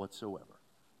whatsoever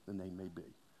the name may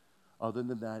be. Other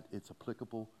than that, it's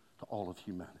applicable to all of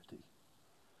humanity.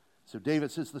 So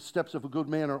David says the steps of a good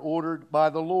man are ordered by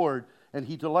the Lord, and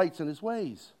he delights in his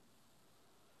ways.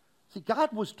 See,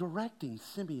 God was directing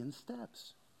Simeon's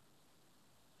steps.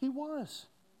 He was.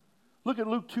 Look at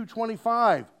Luke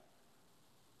 2:25.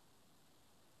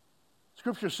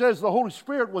 Scripture says the Holy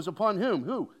Spirit was upon whom?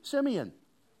 Who? Simeon.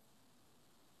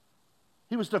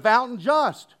 He was devout and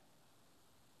just.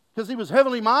 Because he was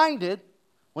heavenly minded,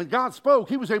 when God spoke,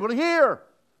 he was able to hear.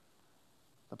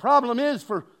 The problem is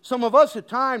for some of us at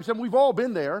times, and we've all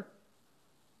been there,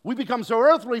 we become so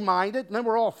earthly minded, and then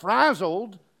we're all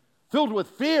frazzled, filled with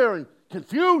fear and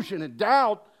confusion and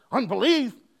doubt,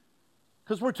 unbelief,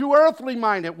 because we're too earthly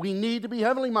minded. We need to be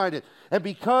heavenly minded. And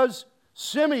because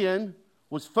Simeon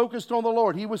was focused on the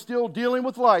Lord, he was still dealing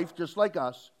with life just like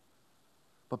us,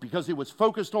 but because he was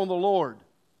focused on the Lord,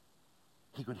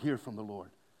 he could hear from the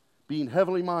Lord. Being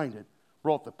heavenly minded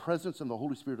brought the presence and the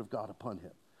Holy Spirit of God upon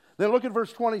him. Then look at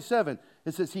verse 27.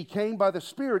 It says, he came by the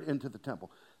Spirit into the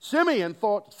temple. Simeon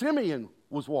thought Simeon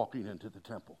was walking into the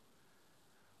temple.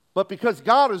 But because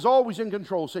God is always in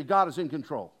control, say, God is in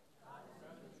control.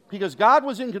 Because God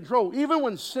was in control, even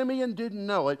when Simeon didn't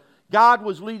know it, God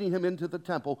was leading him into the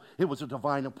temple. It was a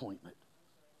divine appointment.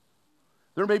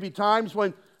 There may be times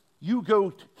when you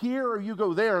go here or you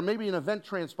go there, and maybe an event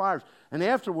transpires, and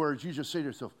afterwards you just say to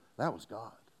yourself, that was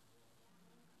God.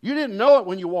 You didn't know it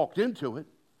when you walked into it,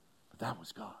 but that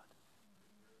was God.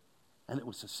 And it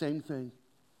was the same thing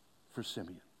for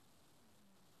Simeon.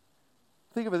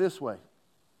 Think of it this way.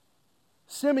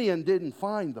 Simeon didn't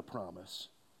find the promise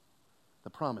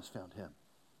found him.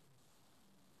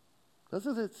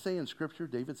 Doesn't it say in Scripture,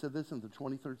 David said this in the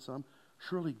 23rd Psalm,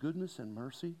 surely goodness and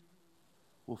mercy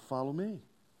will follow me.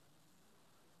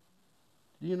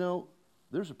 Do you know,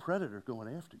 there's a predator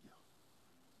going after you,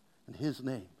 and his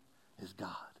name is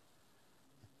God,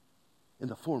 in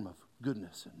the form of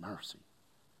goodness and mercy.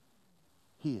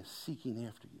 He is seeking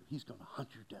after you. He's going to hunt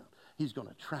you down. He's going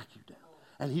to track you down.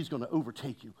 And he's going to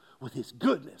overtake you with his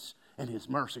goodness and his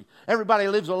mercy. Everybody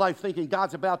lives a life thinking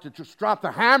God's about to just drop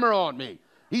the hammer on me.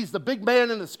 He's the big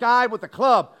man in the sky with the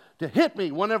club to hit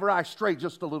me whenever I stray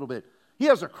just a little bit. He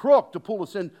has a crook to pull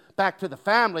us in back to the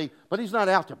family, but He's not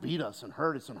out to beat us and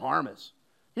hurt us and harm us.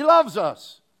 He loves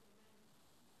us.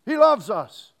 He loves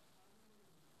us.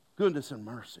 Goodness and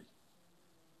mercy.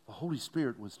 The Holy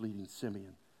Spirit was leading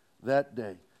Simeon that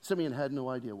day. Simeon had no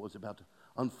idea what was about to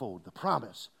unfold. The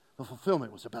promise, the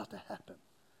fulfillment was about to happen.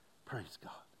 Praise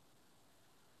God.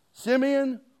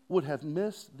 Simeon would have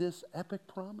missed this epic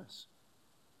promise.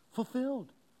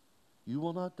 Fulfilled. You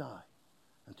will not die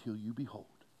until you behold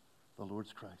the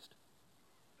Lord's Christ.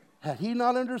 Had he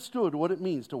not understood what it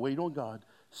means to wait on God,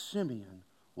 Simeon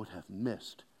would have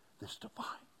missed this divine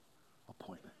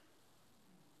appointment.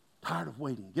 Tired of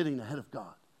waiting, getting ahead of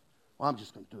God. Well, I'm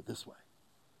just going to do it this way.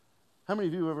 How many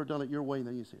of you have ever done it your way and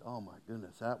then you say, oh my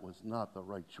goodness, that was not the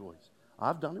right choice?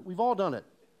 I've done it. We've all done it.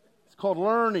 It's called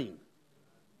learning.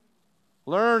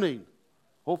 Learning.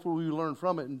 Hopefully we learn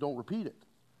from it and don't repeat it.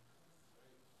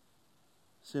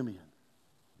 Simeon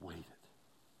waited.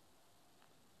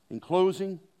 In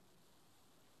closing,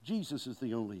 Jesus is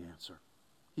the only answer.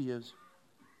 He is.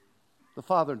 The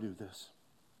Father knew this.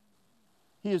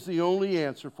 He is the only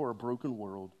answer for a broken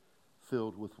world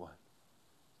filled with what?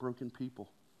 Broken people.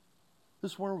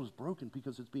 This world is broken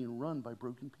because it's being run by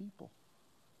broken people.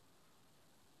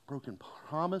 Broken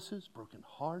promises, broken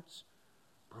hearts,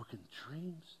 broken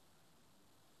dreams.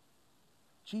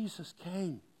 Jesus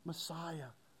came,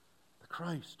 Messiah, the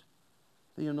Christ,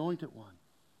 the Anointed One,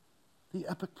 the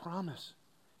epic promise.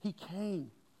 He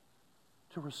came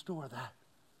to restore that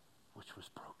which was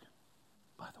broken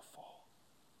by the fall.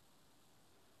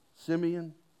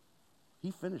 Simeon,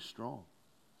 he finished strong.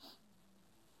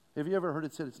 Have you ever heard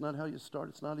it said it's not how you start,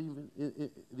 it's not even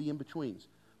the in-betweens,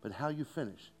 but how you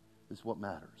finish is what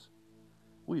matters.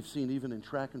 We've seen even in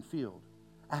track and field,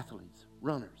 athletes,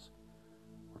 runners,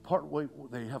 where partway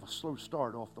they have a slow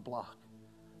start off the block.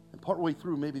 And partway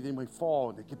through, maybe they may fall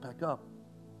and they get back up.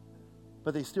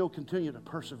 But they still continue to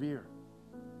persevere.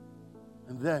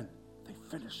 And then they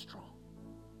finish strong.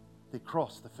 They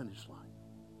cross the finish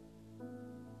line.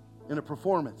 In a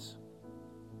performance,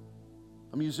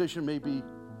 a musician may be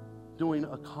doing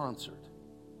a concert.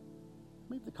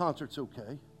 Maybe the concert's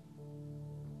okay.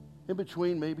 In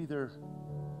between, maybe there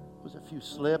was a few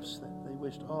slips that they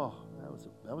wished, oh,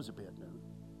 that was a bad note.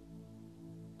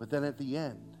 But then at the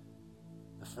end,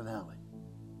 the finale,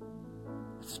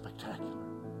 it's spectacular.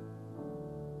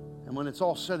 And when it's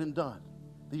all said and done,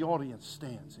 the audience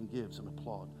stands and gives an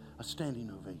applaud, a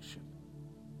standing ovation.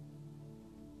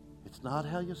 It's not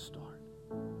how you start.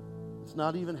 It's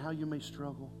not even how you may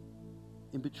struggle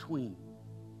in between,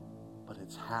 but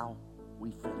it's how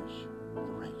we finish the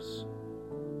race.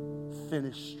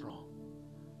 Finish strong.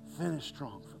 Finish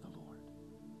strong for the Lord.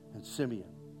 And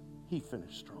Simeon, he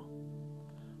finished strong.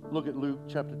 Look at Luke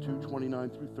chapter 2, 29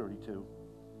 through 32.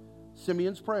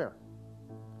 Simeon's prayer.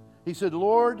 He said,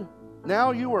 Lord,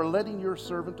 now you are letting your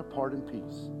servant depart in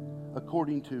peace,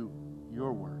 according to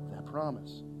your word, that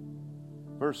promise.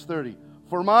 Verse 30,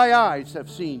 for my eyes have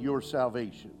seen your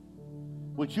salvation,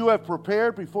 which you have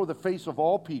prepared before the face of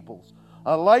all peoples,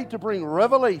 a light to bring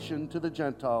revelation to the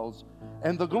Gentiles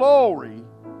and the glory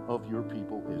of your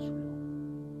people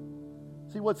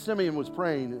Israel. See, what Simeon was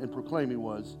praying and proclaiming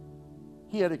was,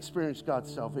 he had experienced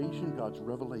God's salvation, God's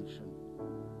revelation,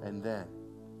 and then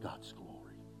God's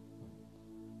glory.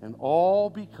 And all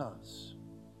because,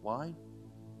 why?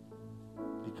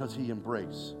 Because he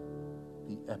embraced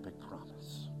the epic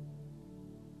promise.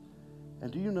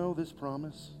 And do you know this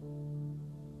promise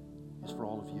is for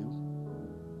all of you?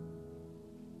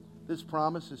 This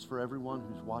promise is for everyone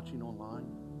who's watching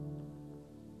online.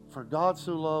 For God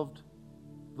so loved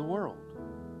the world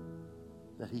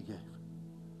that he gave.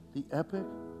 The epic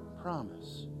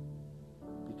promise,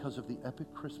 because of the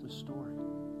epic Christmas story,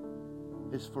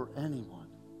 is for anyone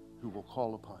who will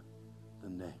call upon the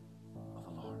name of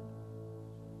the Lord.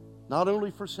 Not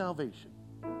only for salvation,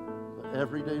 but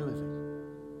everyday living,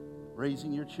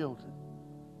 raising your children,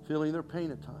 feeling their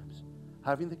pain at times,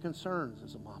 having the concerns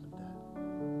as a mom and dad,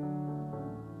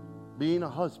 being a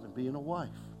husband, being a wife,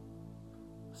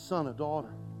 a son, a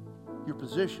daughter, your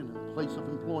position and place of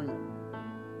employment.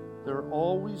 There are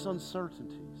always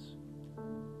uncertainties,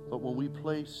 but when we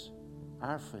place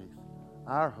our faith,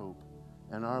 our hope,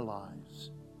 and our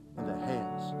lives in the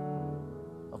hands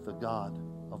of the God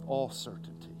of all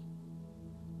certainty,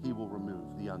 he will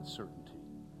remove the uncertainty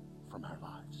from our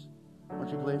lives. Aren't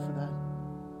you glad for that?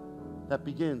 That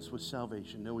begins with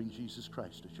salvation, knowing Jesus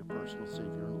Christ as your personal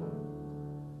Savior and Lord.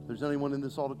 If there's anyone in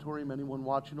this auditorium, anyone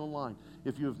watching online,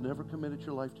 if you have never committed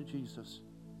your life to Jesus,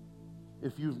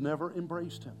 if you've never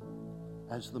embraced him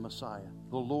as the Messiah,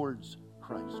 the Lord's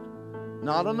Christ,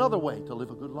 not another way to live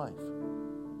a good life,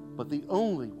 but the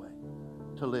only way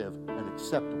to live an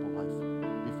acceptable life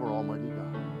before Almighty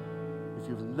God. If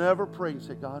you've never prayed and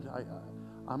said, God,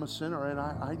 I'm a sinner and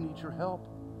I need your help.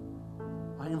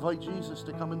 I invite Jesus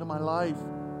to come into my life,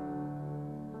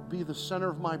 be the center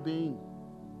of my being.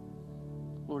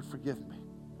 Lord, forgive me,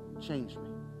 change me,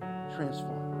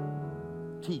 transform me,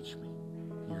 teach me,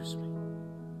 use me.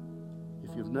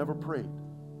 If you've never prayed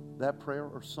that prayer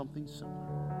or something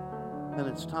similar, then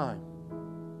it's time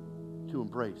to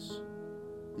embrace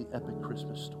the epic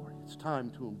Christmas story. It's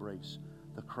time to embrace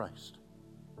the Christ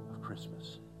of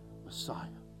Christmas, Messiah,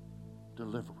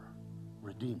 Deliverer,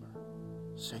 Redeemer,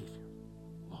 Savior,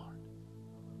 Lord.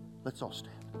 Let's all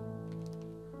stand.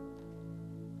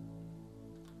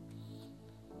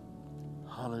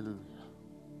 Hallelujah.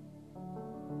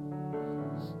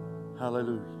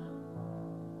 Hallelujah.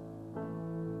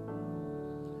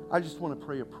 I just want to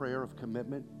pray a prayer of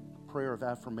commitment, a prayer of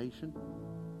affirmation.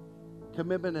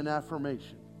 Commitment and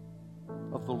affirmation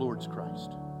of the Lord's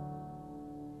Christ.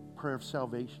 Prayer of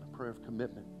salvation, a prayer of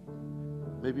commitment.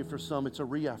 Maybe for some it's a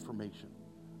reaffirmation,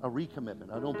 a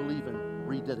recommitment. I don't believe in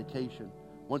rededication.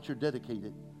 Once you're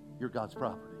dedicated, you're God's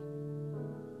property.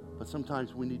 But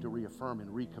sometimes we need to reaffirm and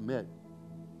recommit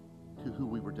to who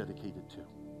we were dedicated to.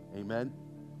 Amen?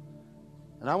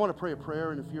 And I want to pray a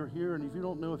prayer, and if you're here and if you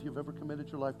don't know if you've ever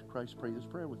committed your life to Christ, pray this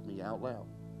prayer with me out loud.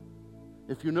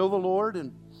 If you know the Lord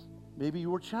and maybe you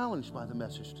were challenged by the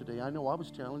message today, I know I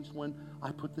was challenged when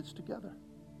I put this together.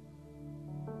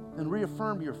 And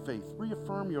reaffirm your faith,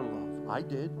 reaffirm your love. I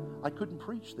did. I couldn't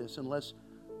preach this unless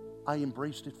I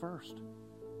embraced it first.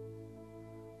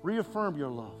 Reaffirm your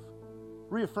love.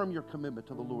 Reaffirm your commitment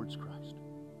to the Lord's Christ.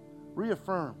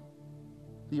 Reaffirm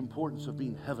the importance of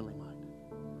being heavenly minded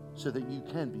so that you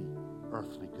can be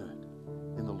earthly good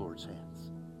in the Lord's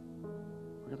hands.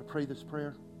 We're going to pray this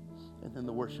prayer, and then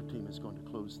the worship team is going to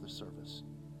close the service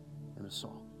in a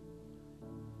song.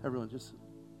 Everyone, just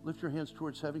lift your hands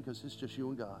towards heaven, because it's just you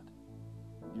and God.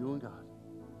 You and God.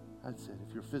 That's it.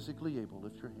 If you're physically able,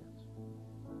 lift your hands.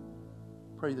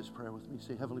 Pray this prayer with me.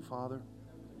 Say, Heavenly Father,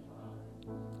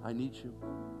 I need you.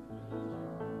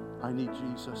 I need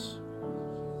Jesus.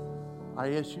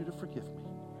 I ask you to forgive me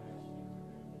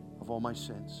of all my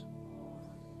sins.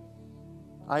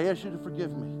 I ask you to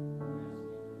forgive me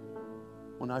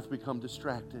when I've become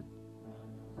distracted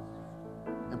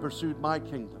and pursued my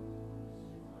kingdom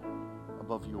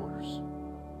above yours.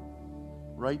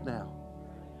 Right now,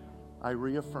 I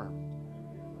reaffirm,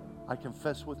 I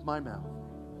confess with my mouth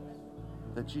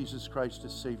that Jesus Christ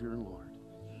is Savior and Lord.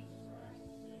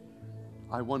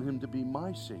 I want him to be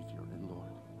my Savior and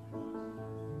Lord.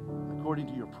 According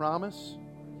to your promise,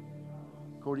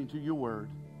 according to your word,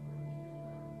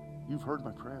 you've heard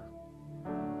my prayer.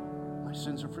 My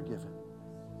sins are forgiven.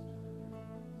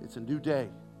 It's a new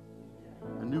day,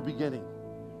 a new beginning.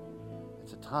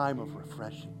 It's a time of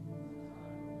refreshing.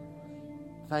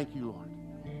 Thank you, Lord.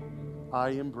 I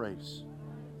embrace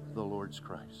the Lord's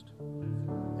Christ.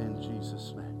 In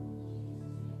Jesus' name,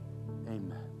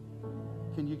 amen.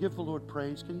 Can you give the Lord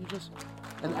praise? Can you just,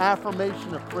 an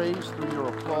affirmation of praise through your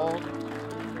applause?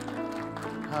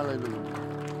 Hallelujah.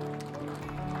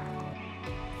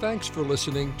 Thanks for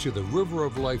listening to the River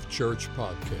of Life Church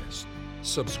podcast.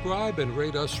 Subscribe and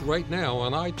rate us right now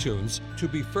on iTunes to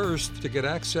be first to get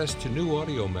access to new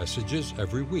audio messages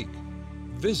every week.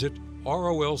 Visit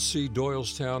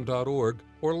rolcdoylestown.org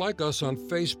or like us on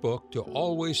Facebook to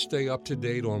always stay up to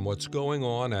date on what's going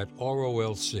on at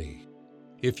ROLC.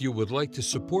 If you would like to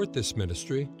support this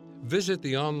ministry, visit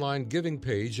the online giving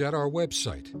page at our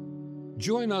website.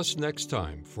 Join us next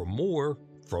time for more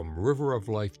from River of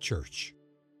Life Church.